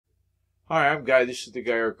Hi, I'm Guy. This is the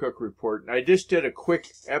Guy R. Cook Report. And I just did a quick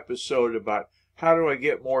episode about how do I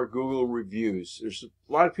get more Google reviews. There's a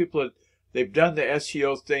lot of people that they've done the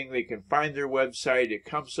SEO thing. They can find their website. It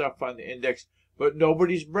comes up on the index, but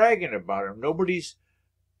nobody's bragging about them. Nobody's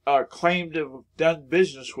claimed to have done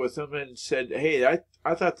business with them and said, hey,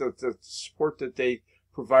 I thought that the support that they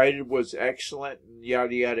provided was excellent and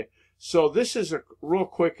yada yada. So this is a real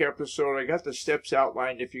quick episode. I got the steps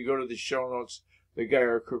outlined. If you go to the show notes,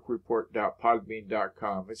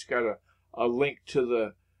 theguyRCookReport.podbean.com. It's got a link to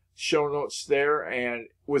the show notes there, and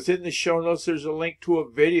within the show notes there's a link to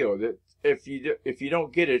a video that if you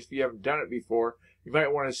don't get it, if you haven't done it before, you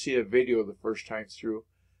might want to see a video the first time through.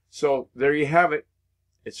 So there you have it.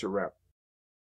 It's a wrap.